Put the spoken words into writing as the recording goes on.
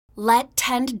Let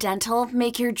Tend Dental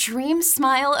make your dream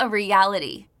smile a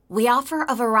reality. We offer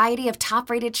a variety of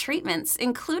top-rated treatments,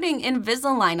 including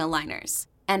Invisalign aligners.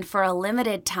 And for a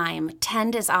limited time,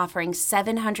 Tend is offering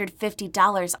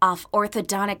 $750 off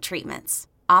orthodontic treatments.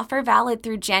 Offer valid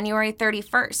through January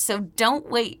 31st, so don't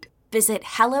wait. Visit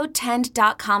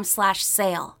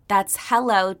hellotend.com/sale. That's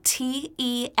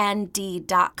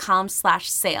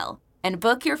hellotend.com/sale. And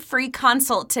book your free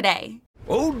consult today.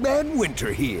 Old Man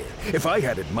Winter here. If I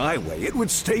had it my way, it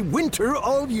would stay winter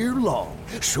all year long.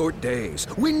 Short days,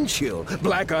 wind chill,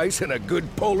 black ice, and a good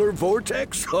polar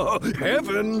vortex. Oh,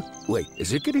 heaven. Wait,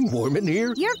 is it getting warm in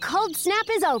here? Your cold snap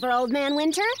is over, Old Man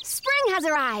Winter. Spring has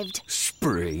arrived.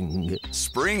 Spring.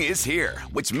 Spring is here,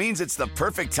 which means it's the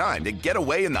perfect time to get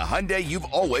away in the Hyundai you've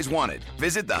always wanted.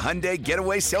 Visit the Hyundai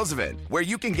Getaway Sales Event, where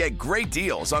you can get great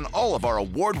deals on all of our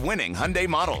award-winning Hyundai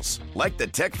models, like the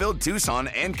tech-filled Tucson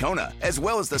and Kona, as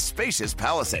well as the spacious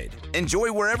Palisade.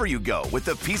 Enjoy wherever you go with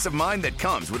the peace of mind that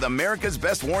comes with America's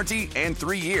best warranty and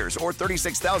 3 years or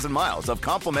 36,000 miles of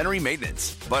complimentary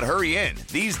maintenance. But hurry in,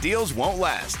 these deals won't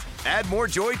last. Add more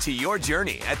joy to your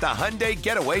journey at the Hyundai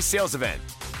Getaway Sales Event.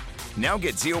 Now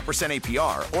get 0%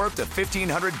 APR or up to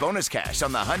 $1,500 bonus cash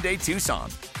on the Hyundai Tucson.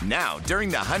 Now, during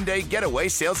the Hyundai Getaway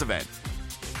Sales Event.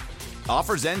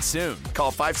 Offers end soon.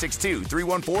 Call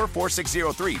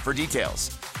 562-314-4603 for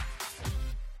details.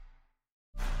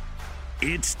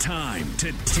 It's time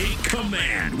to take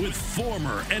command with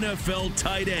former NFL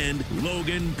tight end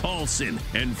Logan Paulson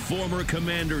and former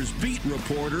Commanders beat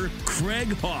reporter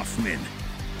Craig Hoffman.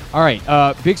 All right,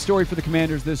 big story for the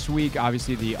Commanders this week.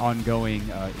 Obviously, the ongoing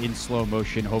in slow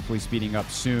motion, hopefully speeding up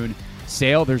soon,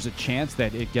 sale. There's a chance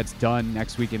that it gets done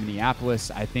next week in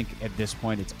Minneapolis. I think at this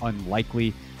point it's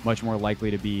unlikely, much more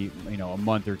likely to be, a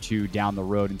month or two down the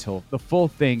road until the full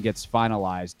thing gets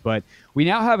finalized. But we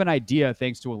now have an idea,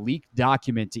 thanks to a leaked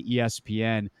document to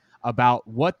ESPN, about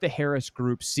what the Harris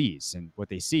Group sees. And what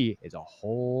they see is a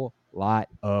whole lot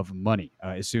of money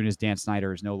as soon as Dan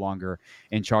Snyder is no longer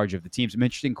in charge of the team. Some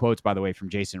interesting quotes, by the way, from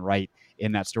Jason Wright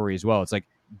in that story as well. It's like,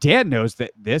 Dan knows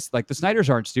that the Snyders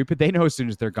aren't stupid. They know as soon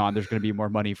as they're gone, there's going to be more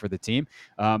money for the team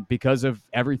because of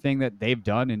everything that they've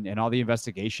done and all the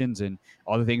investigations and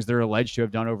all the things they're alleged to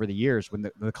have done over the years. When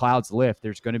the clouds lift,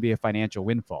 there's going to be a financial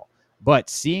windfall. But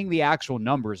seeing the actual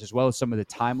numbers as well as some of the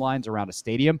timelines around a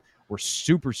stadium were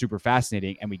super, super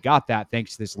fascinating. And we got that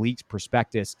thanks to this leaked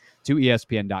prospectus to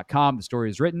ESPN.com. The story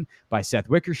is written by Seth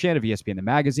Wickersham of ESPN The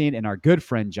Magazine and our good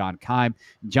friend John Keim.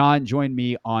 John joined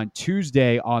me on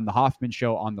Tuesday on the Hoffman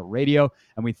Show on the radio.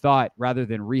 And we thought, rather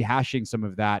than rehashing some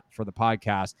of that for the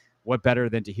podcast, what better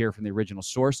than to hear from the original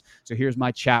source? So here's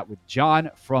my chat with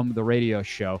John from the radio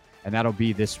show. And that'll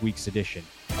be this week's edition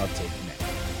of Take Command.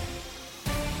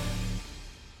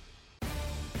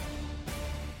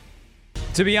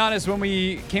 To be honest, when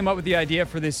we came up with the idea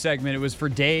for this segment, it was for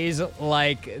days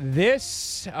like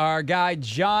this. Our guy,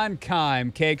 John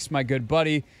Keim, Cakes, my good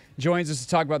buddy, joins us to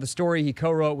talk about the story he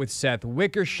co-wrote with Seth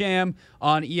Wickersham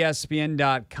on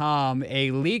ESPN.com,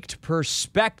 a leaked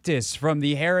prospectus from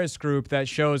the Harris Group that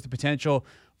shows the potential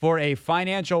for a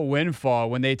financial windfall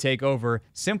when they take over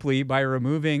simply by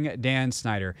removing Dan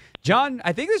Snyder. John,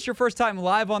 I think this is your first time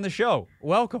live on the show.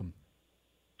 Welcome.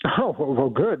 Oh,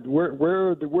 well, good. Where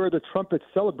are the trumpets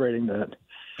celebrating that?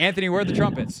 Anthony, where are the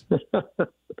trumpets? Did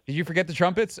you forget the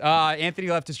trumpets? Anthony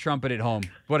left his trumpet at home.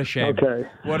 What a shame. Okay.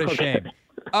 What a shame.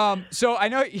 So I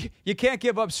know you can't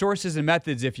give up sources and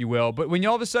methods, if you will, but when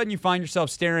all of a sudden you find yourself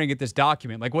staring at this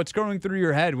document, like what's going through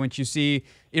your head once you see,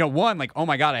 one, like, oh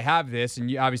my God, I have this.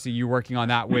 And obviously you're working on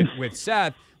that with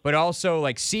Seth, but also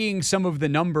like seeing some of the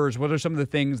numbers. What are some of the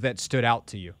things that stood out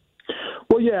to you?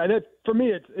 Well, yeah, and for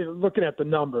me, it's looking at the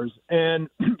numbers. And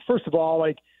first of all,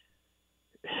 like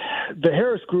the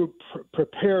Harris Group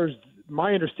prepares,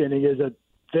 my understanding is that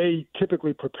they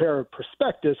typically prepare a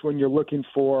prospectus when you're looking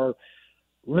for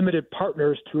limited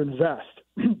partners to invest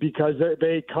because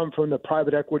they come from the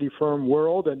private equity firm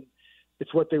world, and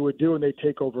it's what they would do when they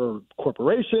take over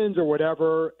corporations or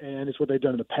whatever, and it's what they've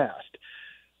done in the past.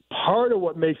 Part of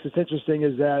what makes this interesting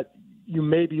is that you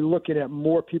may be looking at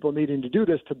more people needing to do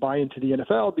this to buy into the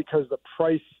NFL because the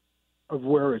price of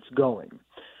where it's going.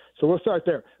 So we'll start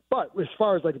there. But as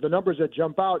far as like the numbers that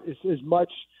jump out, is as much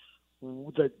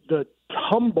the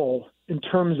tumble in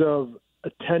terms of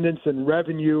attendance and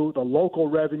revenue, the local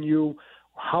revenue,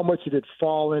 how much it had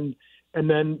fallen, and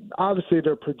then obviously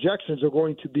their projections are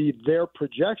going to be their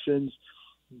projections,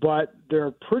 but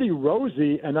they're pretty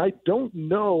rosy, and I don't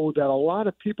know that a lot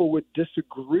of people would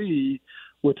disagree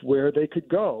with where they could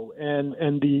go and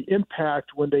the impact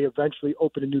when they eventually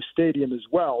open a new stadium as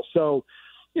well. So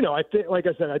I think, like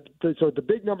I said, so the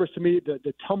big numbers to me,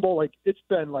 the tumble, like it's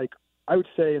been like, I would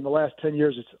say in the last 10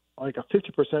 years, it's like a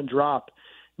 50% drop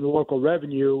in the local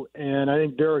revenue. And I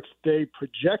think they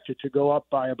projected to go up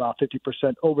by about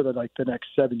 50% over the next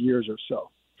 7 years or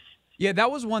so. Yeah,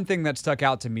 that was one thing that stuck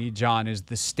out to me, John, is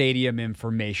the stadium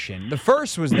information. The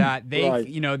first was that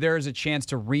there is a chance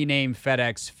to rename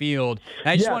FedEx Field. And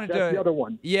I just wanted that's to, the other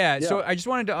one. Yeah, so I just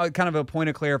wanted to kind of a point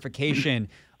of clarification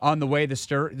on the way the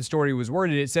story was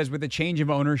worded. It says with a change of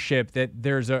ownership that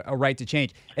there's a right to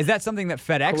change. Is that something that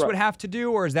FedEx would have to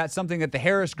do, or is that something that the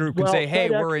Harris Group can say, hey,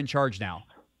 we're in charge now?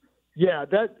 Yeah,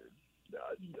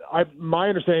 my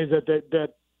understanding is that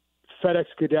FedEx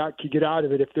could get out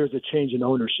of it if there's a change in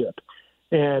ownership,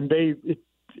 and they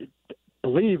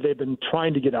believe they've been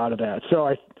trying to get out of that. So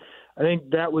I think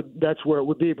that's where it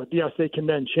would be. But yes, they can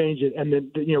then change it, and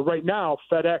then right now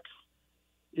FedEx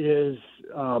is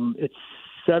it's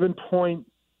 7.45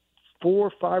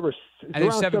 or I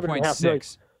think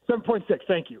 7.6. 7.6.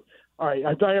 Thank you. All right,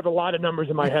 I have a lot of numbers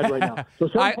in my head right now. So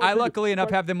I luckily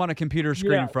enough have them on a computer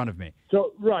screen in front of me.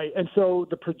 So right, and so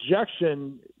the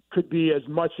projection could be as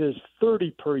much as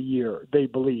 30 per year, they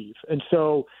believe. And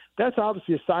so that's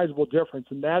obviously a sizable difference.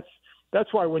 And that's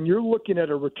why when you're looking at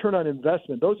a return on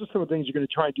investment, those are some of the things you're going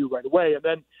to try and do right away. And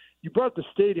then you brought up the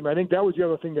stadium. I think that was the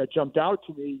other thing that jumped out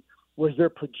to me was their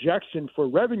projection for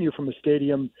revenue from the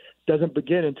stadium doesn't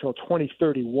begin until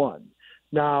 2031.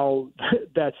 Now,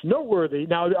 that's noteworthy.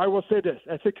 Now, I will say this.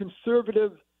 That's a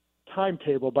conservative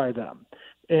timetable by them.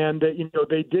 And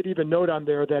they did even note on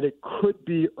there that it could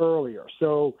be earlier.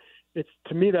 So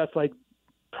to me, that's like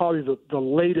probably the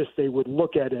latest they would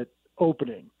look at it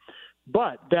opening.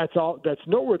 But that's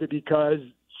noteworthy because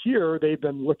here they've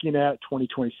been looking at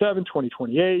 2027,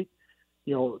 2028,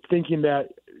 thinking that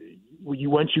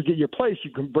once you get your place,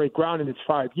 you can break ground and it's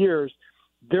 5 years.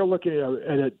 They're looking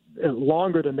at it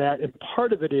longer than that. And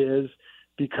part of it is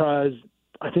because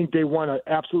I think they want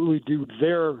to absolutely do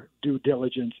their due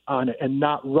diligence on it and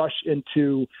not rush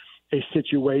into a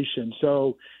situation.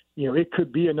 So, it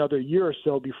could be another year or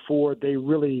so before they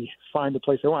really find the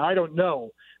place they want. I don't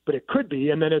know, but it could be.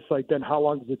 And then it's like, then how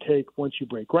long does it take once you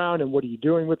break ground and what are you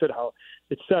doing with it, how,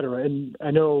 et cetera. And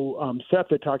I know Seth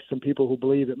had talked to some people who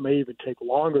believe it may even take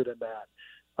longer than that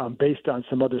based on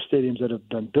some other stadiums that have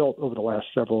been built over the last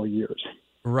several years.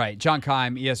 Right. John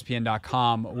Keim,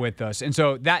 ESPN.com with us. And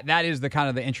so that is the kind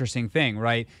of the interesting thing,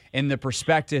 right? In the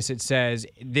prospectus, it says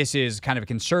this is kind of a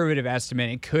conservative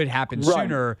estimate. It could happen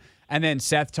sooner. And then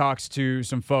Seth talks to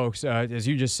some folks, as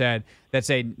you just said, that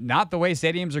say not the way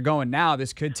stadiums are going now.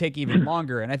 This could take even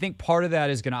longer. And I think part of that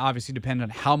is going to obviously depend on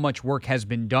how much work has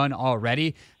been done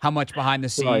already, how much behind the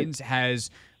scenes has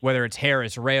 – whether it's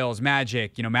Harris, Rails,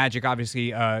 Magic. Magic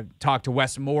obviously talked to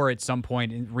Wes Moore at some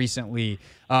point recently.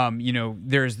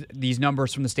 There's these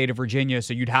numbers from the state of Virginia,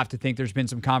 so you'd have to think there's been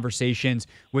some conversations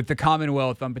with the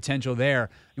Commonwealth on potential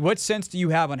there. What sense do you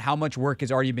have on how much work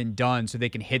has already been done so they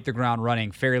can hit the ground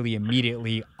running fairly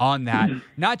immediately on that?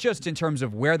 Not just in terms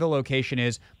of where the location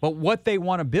is, but what they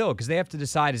want to build, because they have to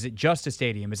decide, is it just a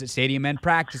stadium? Is it stadium and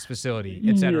practice facility,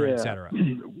 et cetera, et cetera?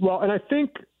 Well, and I think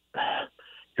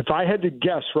if I had to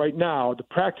guess right now, the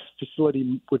practice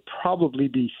facility would probably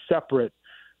be separate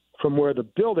from where the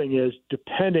building is,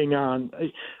 depending on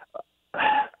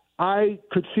 – I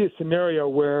could see a scenario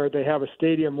where they have a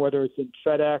stadium, whether it's in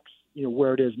FedEx,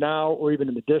 where it is now, or even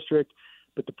in the district,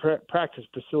 but the practice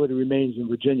facility remains in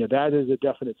Virginia. That is a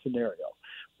definite scenario.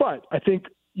 But I think,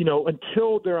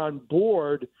 until they're on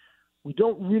board – we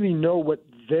don't really know what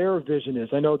their vision is.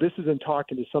 I know this is in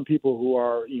talking to some people who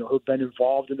are, who've been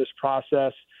involved in this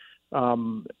process. But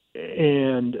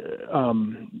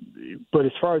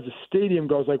as far as the stadium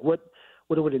goes, like what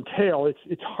it would entail,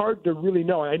 it's hard to really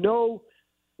know. And I know,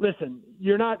 listen,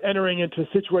 you're not entering into a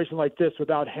situation like this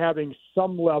without having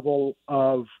some level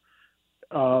of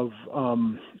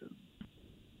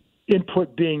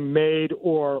input being made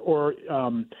or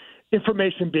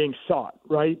information being sought,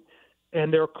 right?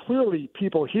 And there are clearly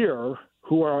people here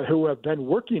who have been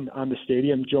working on the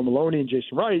stadium, Joe Maloney and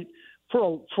Jason Wright,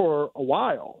 for a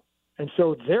while. And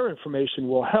so their information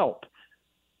will help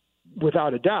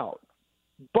without a doubt.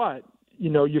 But,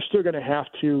 you're still going to have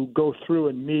to go through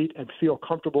and meet and feel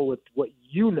comfortable with what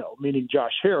meaning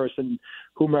Josh Harris and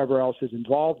whomever else is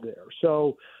involved there.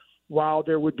 So while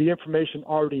there would be information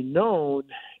already known,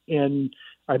 and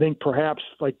I think perhaps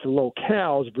like the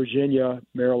locales, Virginia,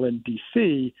 Maryland,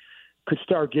 D.C., could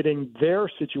start getting their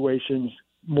situations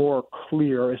more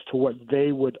clear as to what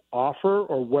they would offer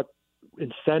or what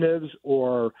incentives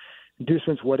or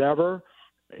inducements, whatever.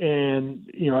 And,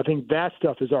 I think that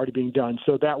stuff is already being done.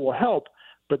 So that will help.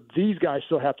 but these guys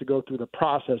still have to go through the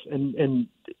process, and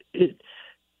it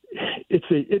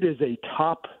is a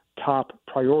top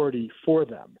priority for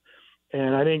them.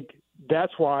 And I think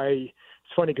that's why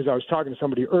it's funny, because I was talking to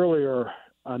somebody earlier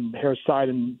on Harris' side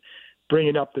and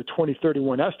bringing up the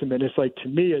 2031 estimate. It's like, to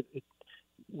me,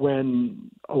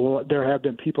 when there have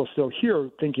been people still here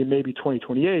thinking maybe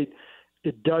 2028,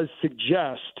 it does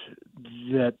suggest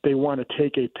that they want to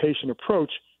take a patient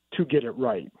approach to get it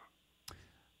right.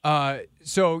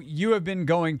 So you have been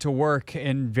going to work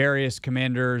in various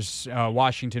Commanders,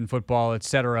 Washington football, et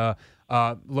cetera,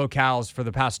 locales for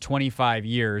the past 25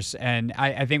 years. And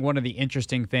I think one of the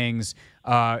interesting things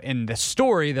in the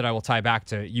story that I will tie back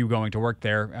to you going to work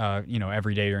there,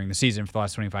 every day during the season for the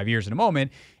last 25 years in a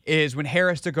moment, is when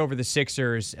Harris took over the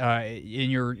Sixers.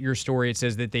 In your story, it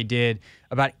says that they did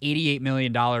about $88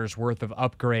 million worth of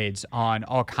upgrades on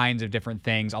all kinds of different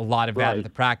things, a lot of that at the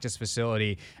practice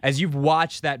facility. As you've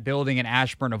watched that building in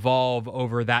Ashburn evolve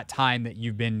over that time that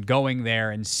you've been going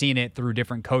there and seen it through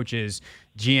different coaches,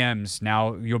 GMs,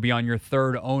 now you'll be on your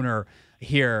third owner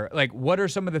here. Like, what are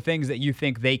some of the things that you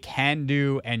think they can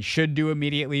do and should do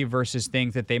immediately versus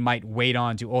things that they might wait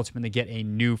on to ultimately get a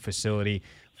new facility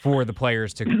for the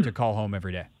players to call home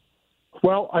every day?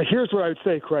 Well, here's what I would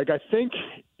say, Craig. I think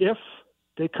if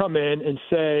they come in and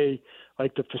say,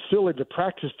 like, the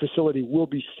practice facility will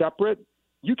be separate,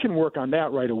 you can work on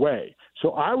that right away.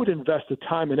 So I would invest the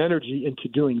time and energy into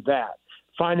doing that,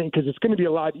 because it's going to be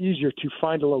a lot easier to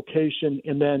find a location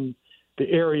and then the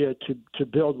area to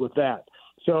build with that.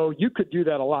 So you could do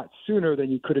that a lot sooner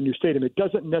than you could a new stadium. It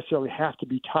doesn't necessarily have to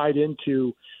be tied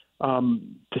into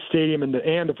the stadium and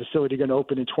the facility going to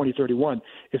open in 2031.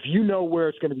 If you know where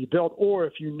it's going to be built, or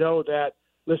if you know that,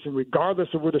 listen, regardless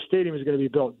of where the stadium is going to be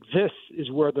built, this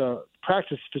is where the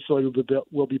practice facility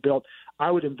will be built,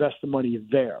 I would invest the money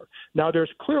there. Now,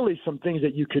 there's clearly some things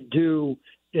that you could do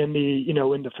in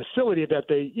the facility that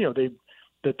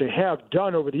they have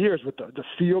done over the years. With the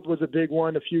field was a big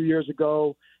one a few years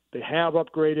ago. They have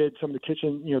upgraded some of the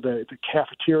kitchen, the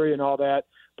cafeteria and all that.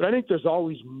 But I think there's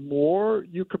always more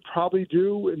you could probably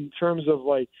do in terms of,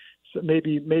 like,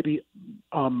 maybe.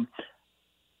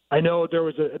 I know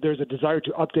there's a desire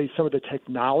to update some of the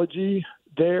technology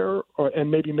there,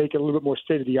 and maybe make it a little bit more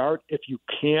state of the art if you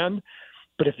can.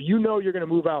 But if you know you're going to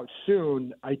move out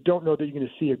soon, I don't know that you're going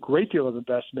to see a great deal of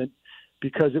investment,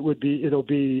 because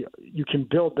you can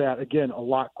build that again a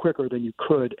lot quicker than you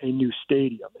could a new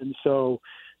stadium. And so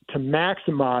to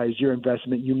maximize your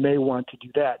investment, you may want to do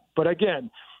that. But again,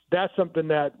 that's something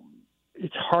that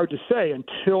it's hard to say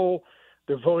until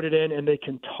they're voted in and they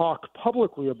can talk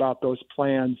publicly about those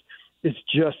plans. It's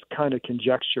just kind of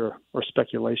conjecture or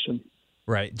speculation.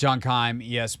 Right. John Keim,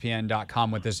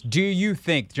 ESPN.com with us. Do you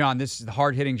think, John, this is the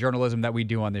hard-hitting journalism that we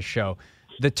do on this show,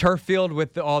 the turf field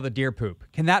with all the deer poop,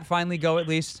 can that finally go at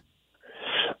least?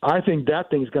 I think that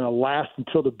thing's going to last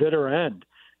until the bitter end.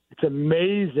 It's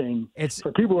amazing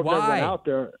for people who have never been out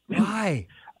there. Why?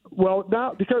 Well,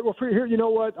 here, you know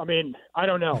what? I mean, I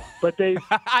don't know, but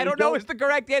I don't know is the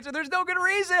correct answer. There's no good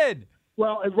reason.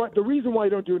 Well, the reason why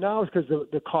you don't do it now is because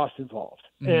the cost involved,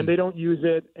 and they don't use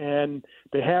it, and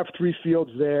they have 3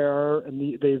 fields there, and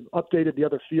they've updated the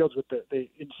other fields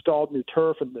they installed new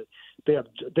turf, and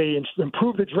they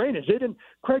improved the drainage. They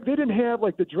didn't have,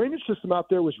 like, the drainage system out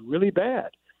there was really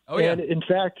bad. Oh, yeah. And in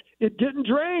fact, it didn't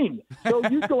drain. So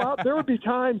you go out, there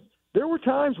were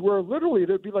times where literally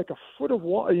there'd be like a foot of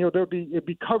water, it'd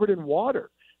be covered in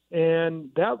water. And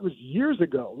that was years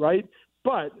ago, right?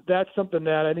 But that's something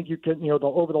that I think you can,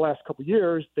 over the last couple of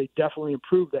years, they definitely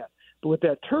improved that. But with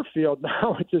that turf field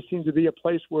now, it just seems to be a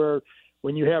place where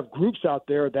when you have groups out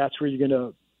there, that's where you're going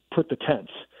to put the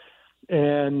tents.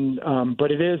 And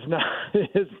but it is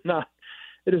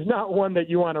not one that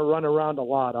you want to run around a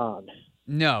lot on.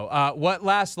 No. What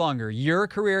lasts longer, your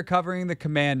career covering the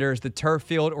Commanders, the turf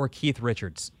field, or Keith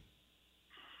Richards?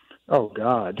 Oh,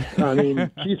 God. I mean,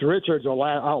 Keith Richards will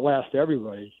outlast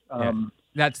everybody.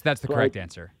 That's the correct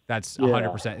answer. That's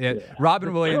 100%. Yeah.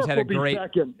 Robin Williams had a great.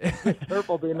 Turf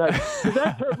will be nice.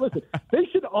 Listen, they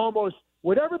should almost,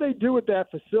 whatever they do with that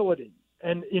facility,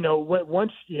 and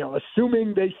once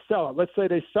assuming they sell it, let's say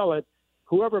they sell it,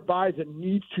 whoever buys it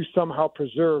needs to somehow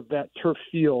preserve that turf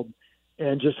field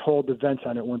and just hold events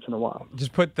on it once in a while.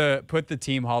 Just put the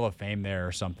team Hall of Fame there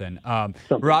or something.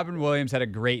 Robin Williams had a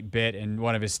great bit in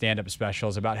one of his stand-up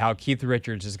specials about how Keith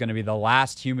Richards is going to be the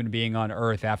last human being on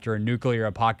Earth after a nuclear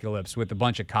apocalypse with a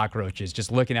bunch of cockroaches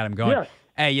just looking at him going,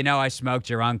 Hey, I smoked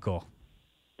your uncle.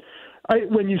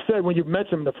 When you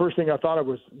mentioned him, the first thing I thought of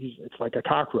was it's like a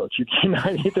cockroach.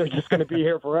 They're just going to be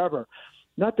here forever.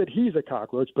 Not that he's a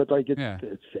cockroach, but like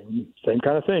it's same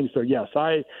kind of thing. So yes,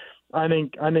 I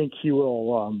think he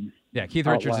will. Keith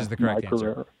Richards is the correct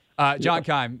answer. John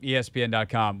Keim,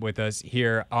 ESPN.com, with us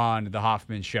here on the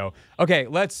Hoffman Show. Okay,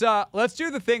 let's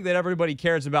do the thing that everybody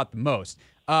cares about the most.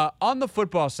 On the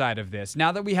football side of this,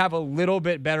 now that we have a little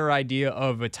bit better idea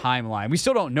of a timeline, we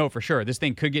still don't know for sure. This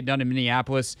thing could get done in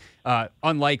Minneapolis.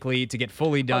 Unlikely to get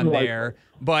fully done there,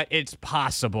 but it's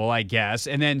possible, I guess.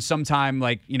 And then sometime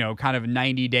kind of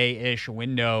 90-day-ish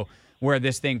window where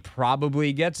this thing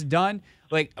probably gets done.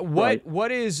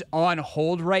 What is on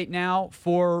hold right now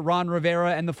for Ron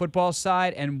Rivera and the football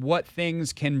side, and what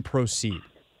things can proceed?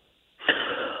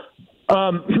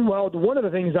 Well, one of the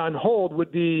things on hold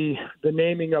would be the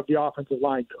naming of the offensive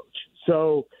line coach.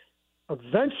 So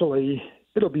eventually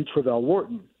it'll be Travell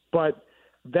Wharton, but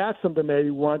that's something they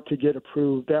want to get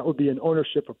approved. That would be an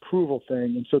ownership approval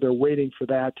thing, and so they're waiting for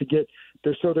that to get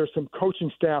there. So there's some coaching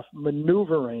staff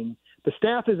maneuvering. The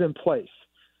staff is in place,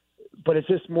 but it's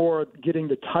just more getting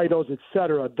the titles, et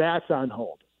cetera. That's on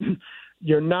hold.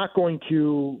 You're not going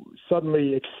to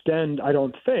suddenly extend, I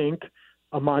don't think,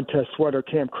 a Montez Sweat or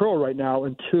Cam Curl right now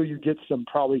until you get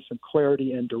probably some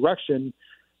clarity and direction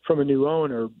from a new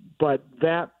owner. But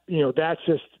that's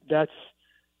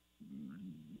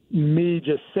me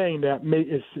just saying that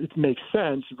it makes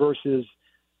sense versus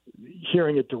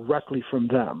hearing it directly from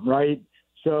them, right?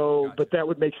 So, gotcha. But that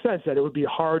would make sense that it would be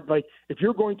hard. Like if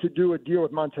you're going to do a deal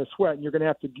with Montez Sweat and you're going to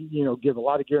have to, give a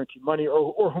lot of guaranteed money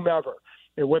or whomever,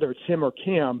 and whether it's him or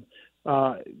Cam,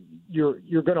 you're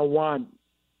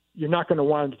not going to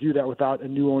want to do that without a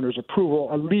new owner's approval,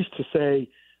 at least to say,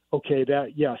 okay,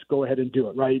 yes, go ahead and do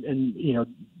it, right? And,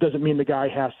 doesn't mean the guy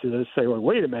has to say, well,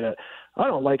 wait a minute, I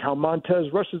don't like how Montez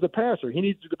rushes the passer. He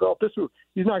needs to develop this move.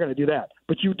 He's not going to do that.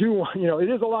 But you do, it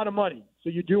is a lot of money. So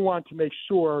you do want to make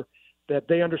sure that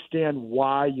they understand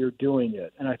why you're doing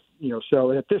it. And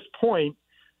so at this point,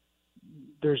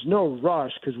 there's no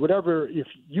rush because if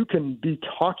you can be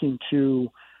talking to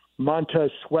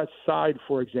Montez Sweat's side,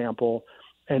 for example,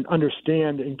 and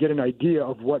understand and get an idea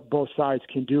of what both sides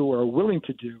can do or are willing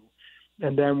to do.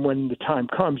 And then when the time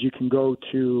comes, you can go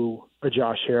to a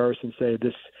Josh Harris and say,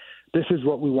 this is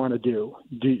what we want to do.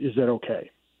 Is that okay?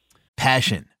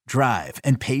 Passion, drive,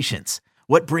 and patience.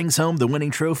 What brings home the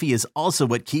winning trophy is also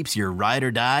what keeps your ride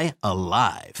or die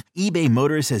alive. eBay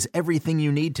Motors has everything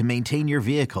you need to maintain your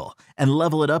vehicle and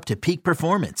level it up to peak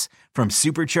performance, from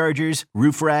superchargers,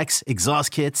 roof racks,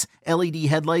 exhaust kits, LED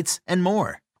headlights, and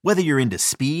more. Whether you're into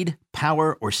speed,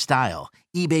 power, or style,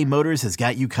 eBay Motors has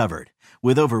got you covered.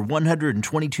 With over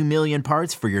 122 million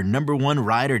parts for your number one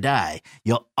ride or die,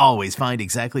 you'll always find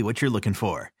exactly what you're looking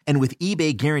for. And with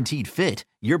eBay Guaranteed Fit,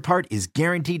 your part is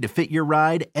guaranteed to fit your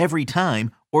ride every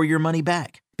time or your money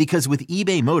back. Because with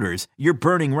eBay Motors, you're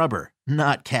burning rubber,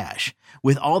 not cash.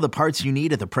 With all the parts you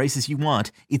need at the prices you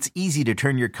want, it's easy to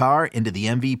turn your car into the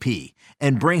MVP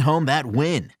and bring home that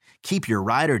win. Keep your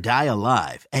ride or die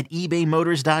alive at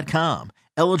ebaymotors.com.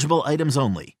 Eligible items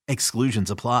only. Exclusions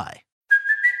apply.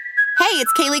 Hey,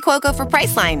 it's Kaylee Cuoco for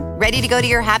Priceline. Ready to go to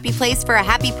your happy place for a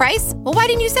happy price? Well, why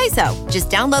didn't you say so? Just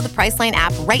download the Priceline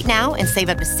app right now and save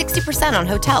up to 60% on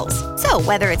hotels. So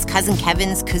whether it's Cousin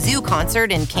Kevin's Kazoo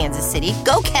Concert in Kansas City,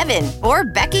 go Kevin, or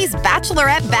Becky's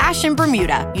Bachelorette Bash in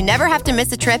Bermuda, you never have to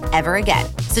miss a trip ever again.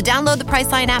 So download the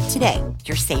Priceline app today.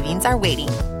 Your savings are waiting.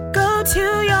 Go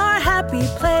to your happy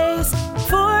place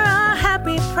for a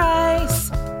happy price.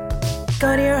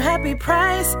 Go to your happy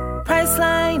price,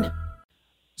 Priceline.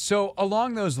 So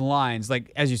along those lines,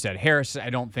 as you said, Harris,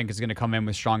 I don't think is going to come in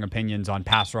with strong opinions on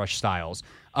pass rush styles.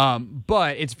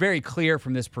 But it's very clear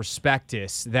from this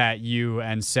prospectus that you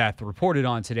and Seth reported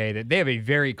on today that they have a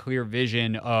very clear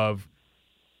vision of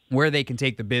where they can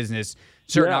take the business,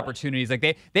 certain opportunities.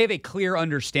 They have a clear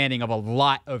understanding of a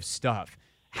lot of stuff.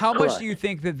 How much do you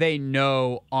think that they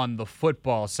know on the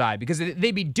football side? Because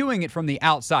they'd be doing it from the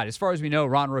outside. As far as we know,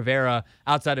 Ron Rivera,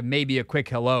 outside of maybe a quick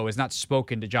hello, has not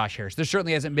spoken to Josh Harris. There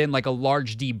certainly hasn't been a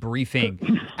large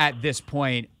debriefing at this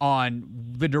point on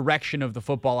the direction of the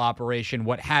football operation,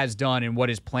 what has done and what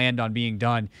is planned on being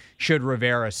done should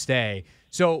Rivera stay.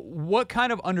 So what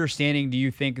kind of understanding do you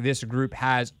think this group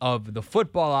has of the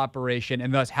football operation,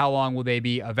 and thus how long will they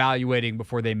be evaluating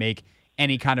before they make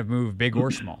any kind of move, big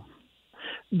or small?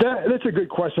 That's a good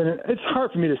question. It's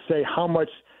hard for me to say how much.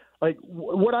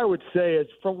 What I would say is,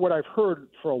 from what I've heard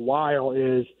for a while,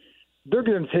 is they're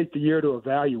going to take the year to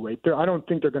evaluate. I don't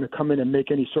think they're going to come in and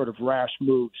make any sort of rash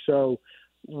move. So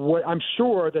I'm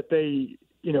sure that they,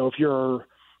 if you're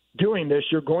doing this,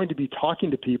 you're going to be talking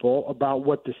to people about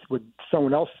what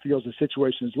someone else feels the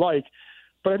situation is like.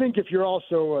 But I think if you're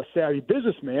also a savvy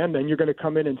businessman, then you're going to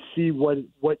come in and see what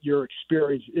your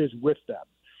experience is with them.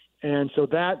 And so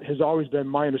that has always been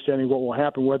my understanding of what will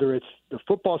happen, whether it's the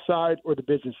football side or the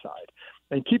business side.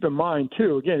 And keep in mind,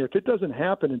 too, again, if it doesn't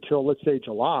happen until, let's say,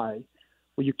 July,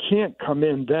 well, you can't come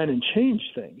in then and change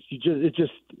things.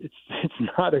 It's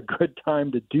not a good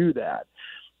time to do that.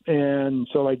 And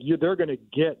so, they're going to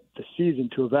get the season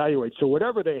to evaluate. So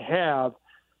whatever they have,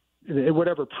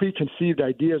 whatever preconceived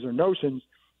ideas or notions,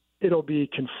 it'll be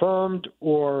confirmed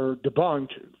or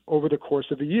debunked over the course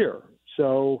of a year.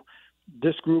 So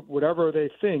this group, whatever they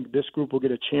think, this group will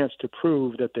get a chance to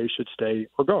prove that they should stay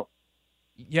or go.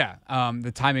 Yeah,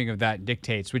 the timing of that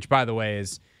dictates, which, by the way,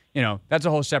 is, that's a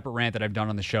whole separate rant that I've done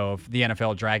on the show of the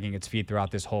NFL dragging its feet throughout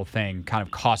this whole thing, kind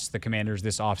of costs the Commanders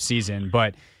this offseason.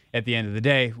 But at the end of the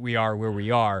day, we are where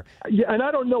we are. Yeah, and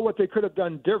I don't know what they could have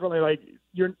done differently.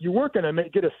 You weren't going to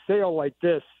get a sale like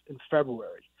this in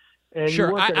February. And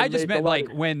sure, I just meant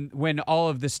when all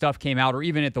of this stuff came out, or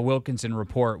even at the Wilkinson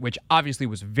report, which obviously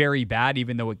was very bad,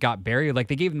 even though it got buried.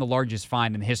 They gave them the largest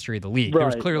fine in the history of the league. There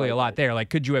was clearly a lot there.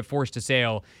 Could you have forced a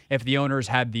sale if the owners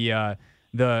had the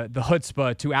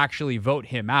chutzpah to actually vote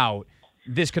him out?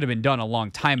 This could have been done a long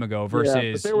time ago.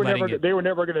 Versus, but they were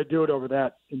never going to do it over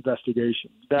that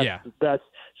investigation. That's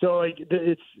so.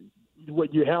 It's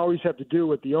what you always have to do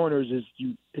with the owners is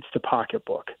it's the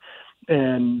pocketbook.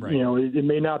 And, it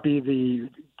may not be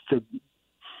the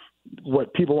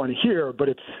what people want to hear, but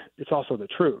it's also the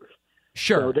truth.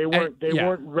 Sure. So they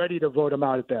weren't ready to vote him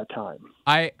out at that time.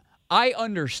 I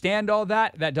understand all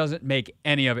that. That doesn't make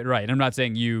any of it right. I'm not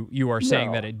saying you are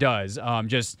saying that it does.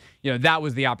 That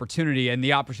was the opportunity, and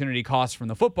the opportunity cost from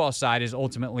the football side is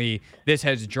ultimately this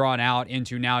has drawn out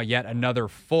into now yet another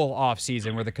full off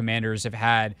season where the Commanders have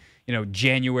had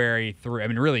January through,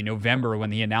 really November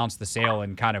when he announced the sale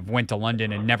and kind of went to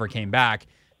London and never came back,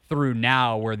 through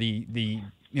now where the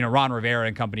Ron Rivera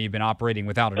and company have been operating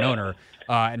without an owner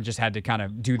and just had to kind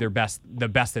of do the best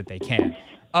that they can.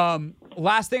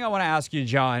 Last thing I want to ask you,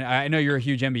 John, I know you're a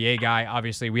huge NBA guy.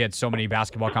 Obviously, we had so many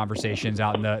basketball conversations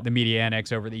out in the media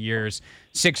annex over the years.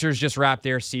 Sixers just wrapped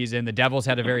their season. The Devils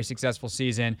had a very successful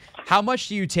season. How much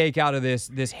do you take out of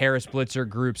this Harris Blitzer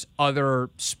group's other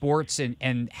sports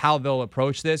and how they'll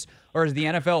approach this? Or is the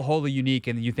NFL wholly unique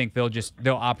and you think they'll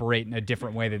operate in a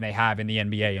different way than they have in the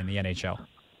NBA and the NHL?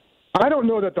 I don't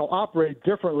know that they'll operate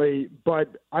differently,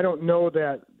 but I don't know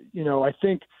that,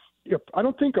 I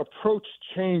don't think approach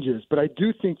changes, but I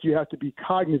do think you have to be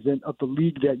cognizant of the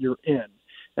league that you're in.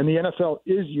 And the NFL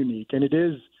is unique, and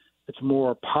it's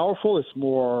more powerful. It's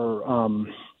more,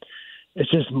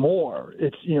 it's just more.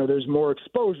 It's, there's more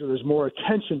exposure. There's more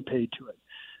attention paid to it.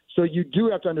 So you do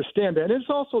have to understand that. And it's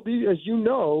also, as you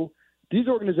know, these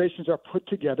organizations are put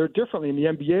together differently. In the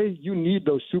NBA, you need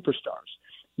those superstars.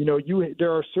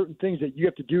 There are certain things that you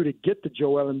have to do to get the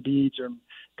Joel Embiids or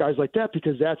guys like that,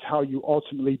 because that's how you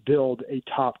ultimately build a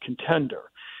top contender.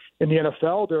 In the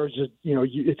NFL, there's just,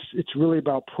 it's really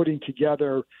about putting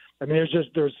together.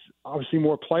 There's obviously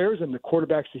more players, and the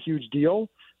quarterback's a huge deal.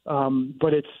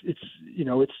 But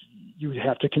you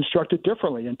have to construct it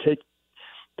differently and take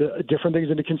the different things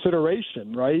into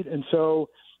consideration, right? And so,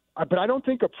 but I don't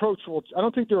think their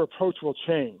approach will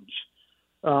change.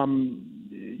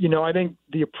 I think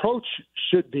the approach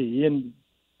should be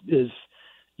is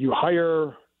you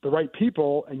hire the right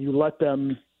people and you let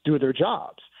them do their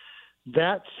jobs.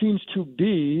 That seems to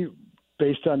be,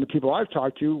 based on the people I've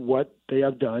talked to, what they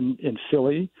have done in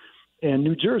Philly and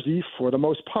New Jersey for the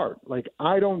most part.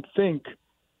 I don't think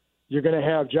you're going to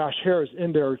have Josh Harris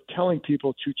in there telling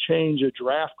people to change a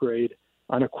draft grade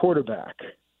on a quarterback,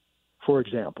 for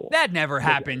example. That never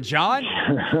happened, John.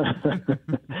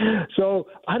 So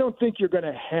I don't think you're going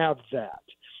to have that.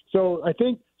 So I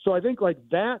think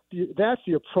that's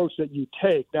the approach that you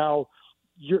take. Now,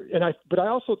 but I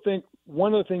also think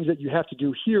one of the things that you have to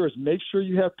do here is make sure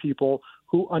you have people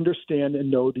who understand and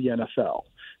know the NFL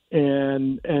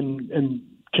and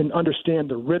can understand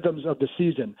the rhythms of the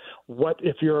season. What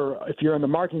if you're on the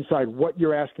marketing side, what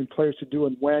you're asking players to do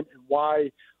and when and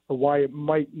why, or why it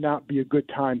might not be a good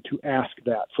time to ask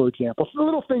that, for example. So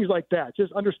little things like that,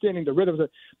 just understanding the rhythms.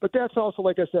 But that's also,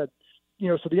 like I said,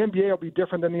 so the NBA will be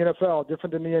different than the NFL,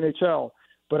 different than the NHL.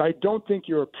 But I don't think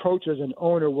your approach as an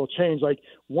owner will change.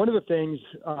 One of the things,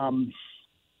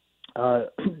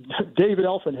 David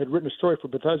Elfin had written a story for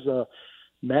Bethesda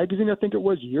magazine, I think it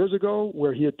was, years ago,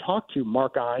 where he had talked to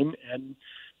Mark Keim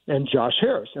and Josh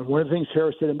Harris. And one of the things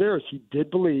Harris said in there is he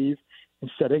did believe in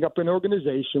setting up an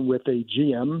organization with a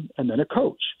GM and then a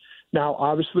coach. Now,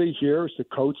 obviously, here is the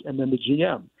coach and then the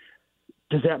GM.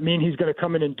 Does that mean he's going to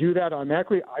come in and do that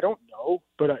automatically? I don't know.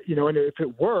 But, and if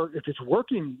it's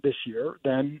working this year,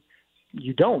 then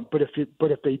you don't. But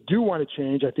if they do want to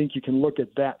change, I think you can look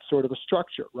at that sort of a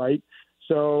structure, right?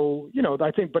 So,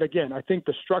 I think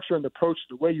the structure and the approach,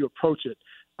 the way you approach it,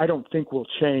 I don't think will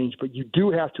change. But you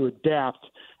do have to adapt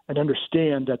and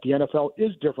understand that the NFL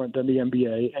is different than the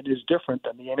NBA and is different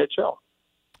than the NHL.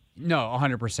 No,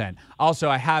 100%. Also,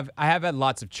 I have had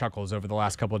lots of chuckles over the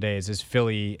last couple of days as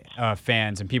Philly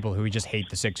fans and people who just hate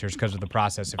the Sixers because of the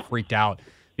process have freaked out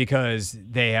because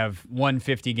they have won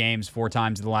 50 games 4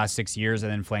 times in the last 6 years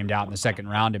and then flamed out in the second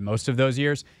round in most of those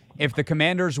years. If the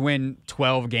Commanders win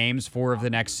 12 games 4 of the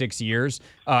next 6 years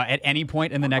at any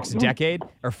point in the next decade,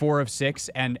 or 4 of 6,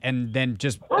 and then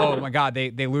just, oh my God,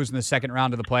 they lose in the second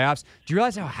round of the playoffs, do you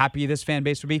realize how happy this fan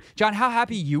base would be? John, how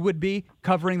happy you would be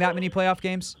covering that many playoff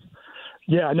games?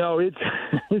 Yeah, no, it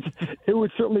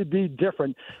would certainly be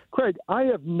different. Craig, I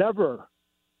have never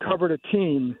covered a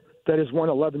team that has won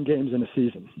 11 games in a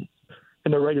season,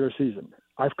 in the regular season.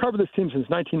 I've covered this team since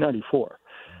 1994.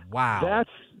 Wow.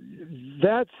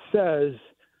 That says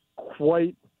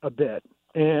quite a bit.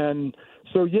 And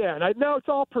so, yeah, and now it's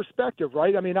all perspective,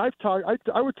 right? I mean, I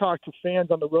would talk to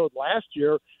fans on the road last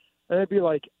year, and I'd be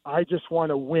like, I just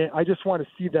want to win. I just want to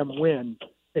see them win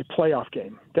a playoff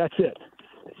game. That's it.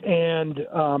 And,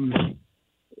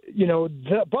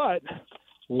 but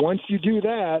once you do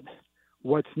that,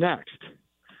 what's next?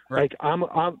 Right. Like, I'm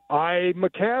a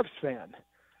Cavs fan.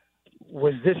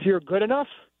 Was this year good enough?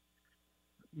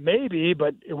 Maybe,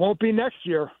 but it won't be next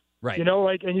year. Right.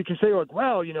 And you can say, like,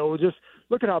 well, just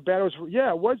look at how bad it was.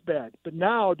 Yeah, it was bad, but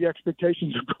now the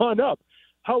expectations have gone up.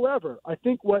 However, I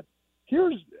think what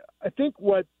fans.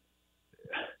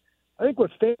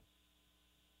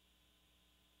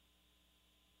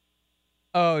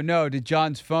 Oh no! Did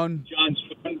John's phone?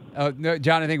 Oh no,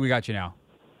 John. I think we got you now.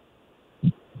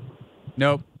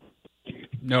 Nope.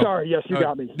 Sorry. Yes, you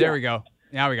got me. There we go.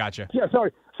 Now we got you. Yeah.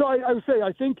 Sorry. So I would say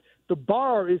I think the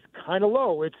bar is kind of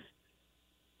low. It's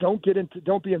don't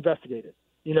be investigated.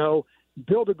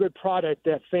 Build a good product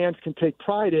that fans can take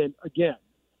pride in again.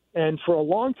 And for a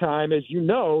long time, as you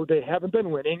know, they haven't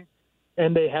been winning,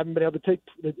 and they haven't been able to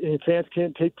fans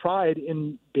can't take pride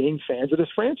in being fans of this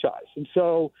franchise. And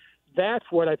so that's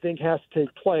what I think has to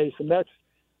take place. And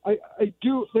I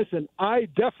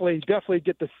definitely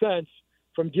get the sense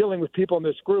from dealing with people in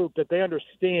this group that they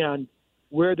understand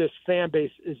where this fan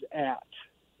base is at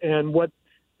and what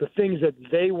the things that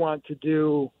they want to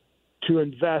do to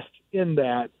invest in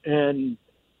that. And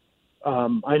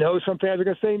I know some fans are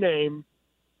going to say name.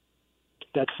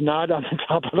 That's not on the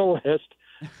top of the list,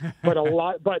 but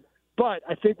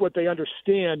I think what they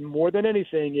understand more than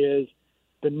anything is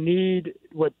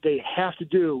what they have to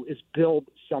do is build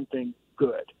something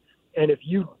good. And if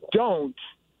you don't,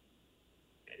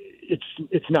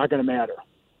 it's not going to matter.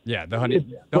 Yeah, the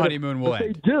honeymoon will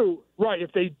end.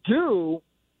 If they do,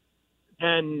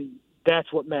 then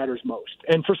that's what matters most.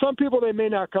 And for some people, they may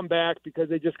not come back because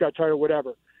they just got tired or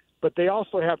whatever. But they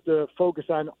also have to focus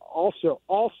on also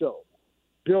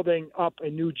building up a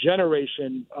new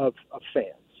generation of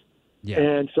fans. Yeah.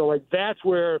 And so, that's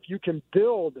where if you can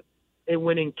build a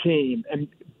winning team and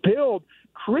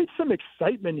create some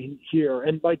excitement here.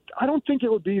 And I don't think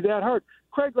it would be that hard.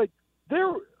 Craig,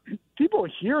 people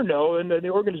here know, and the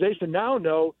organization now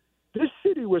know, this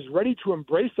city was ready to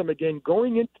embrace them again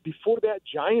going into before that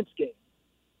Giants game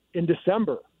in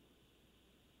December.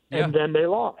 Yeah. And then they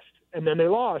lost. And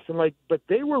but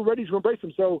they were ready to embrace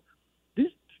them. So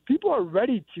these people are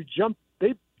ready to jump.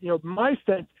 My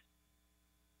sense,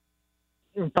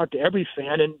 talk to every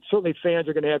fan, and certainly fans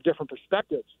are going to have different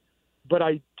perspectives. But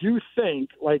I do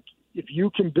think, if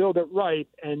you can build it right,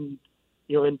 and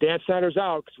and Dan Snyder's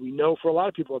out, because we know for a lot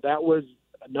of people that was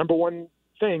a number one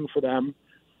thing for them,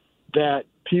 that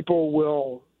people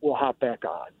will hop back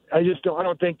on. I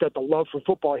don't think that the love for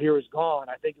football here is gone.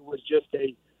 I think it was just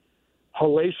a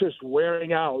hellacious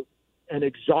wearing out and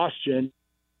exhaustion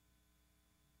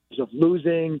of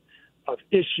losing, of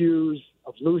issues.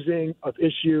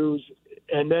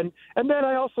 And then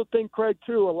I also think, Craig,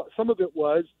 too, some of it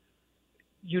was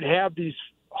you'd have these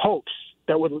hopes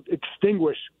that would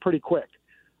extinguish pretty quick.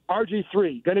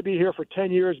 RG3, going to be here for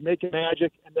 10 years, making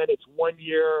magic, and then it's 1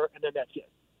 year, and then that's it.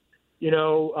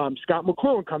 Scott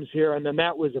McCloughan comes here, and then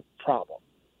that was a problem,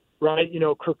 right?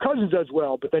 Kirk Cousins does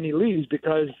well, but then he leaves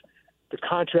because the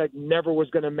contract never was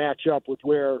going to match up with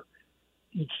where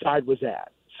each side was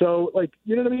at. So,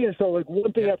 you know what I mean? And so,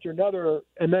 one thing after another,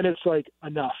 and then it's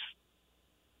enough.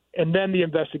 And then the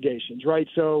investigations, right?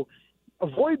 So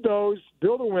avoid those,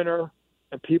 build a winner,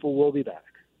 and people will be back.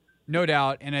 No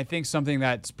doubt. And I think something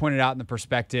that's pointed out in the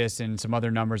prospectus and some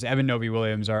other numbers, Evan Noby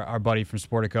Williams, our buddy from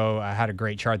Sportico, had a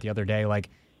great chart the other day.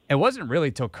 It wasn't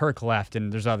really till Kirk left,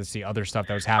 and there's obviously other stuff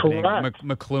that was happening.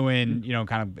 McLuhan,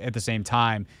 kind of at the same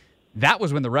time. That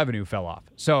was when the revenue fell off.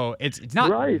 So it's not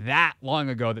that long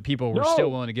ago that people were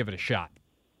still willing to give it a shot.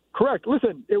 Correct.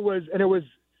 Listen, it was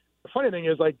the funny thing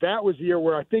is, like, that was the year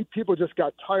where I think people just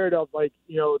got tired of, like,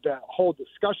 that whole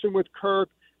discussion with Kirk,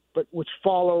 but which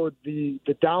followed the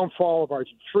downfall of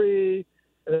RG3.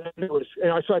 And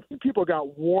so I think people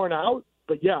got worn out.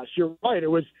 But yes, you're right.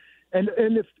 It was, and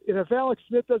if Alex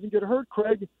Smith doesn't get hurt,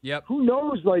 Craig, who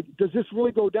knows? Like, does this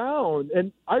really go down?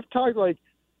 And I've talked, like,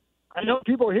 I know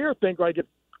people here think, like,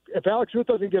 if Alex Smith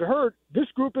doesn't get hurt, this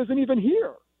group isn't even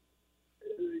here.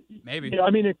 Maybe.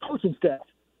 In coaching staff.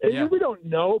 Yeah. We don't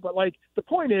know, but, like, the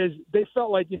point is they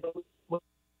felt like,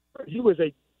 he was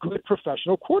a good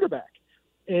professional quarterback,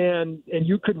 and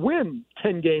you could win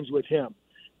 10 games with him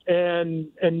and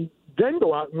then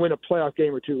go out and win a playoff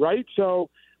game or two, right? So,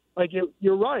 like,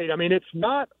 you're right. I mean, it's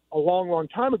not a long, long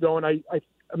time ago, and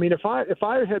if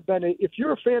I had been if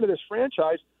you're a fan of this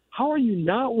franchise, how are you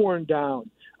not worn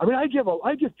down? I mean, I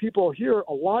give people here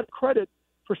a lot of credit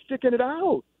for sticking it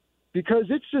out, because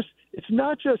it's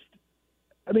not just.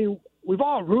 I mean, we've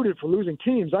all rooted for losing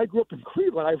teams. I grew up in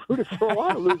Cleveland. I rooted for a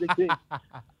lot of losing teams.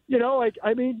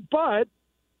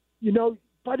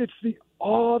 But it's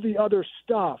all the other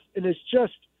stuff, and it's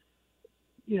just,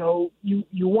 you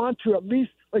want to at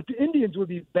least, like, the Indians would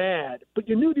be bad, but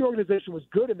you knew the organization was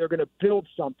good and they're going to build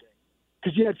something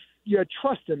because you had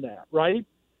trust in that, right?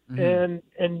 Mm-hmm.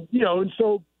 And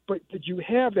so, but did you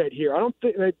have that here? I don't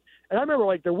think. And I remember,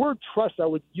 like, the word trust I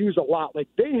would use a lot. Like,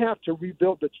 they have to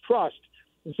rebuild the trust.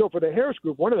 And so for the Harris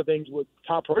Group, one of the things with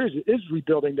top priorities is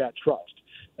rebuilding that trust.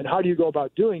 And how do you go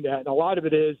about doing that? And a lot of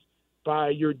it is by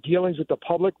your dealings with the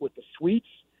public, with the suites.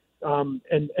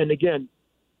 And again,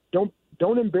 don't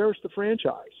embarrass the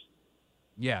franchise.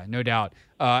 Yeah, no doubt.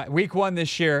 Week 1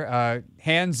 this year,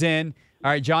 hands in. All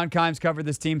right, John Keim's covered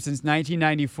this team since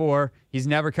 1994. He's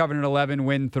never covered an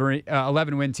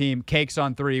 11-win team. Cakes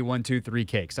on 3, 1, 2, 3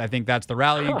 cakes. I think that's the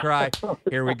rallying cry.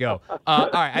 Here we go. All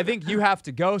right, I think you have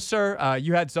to go, sir.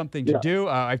 You had something to do.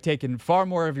 I've taken far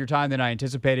more of your time than I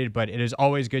anticipated, but it is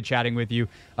always good chatting with you,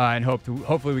 and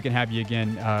hopefully we can have you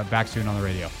again back soon on the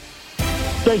radio.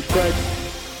 Thanks, Greg.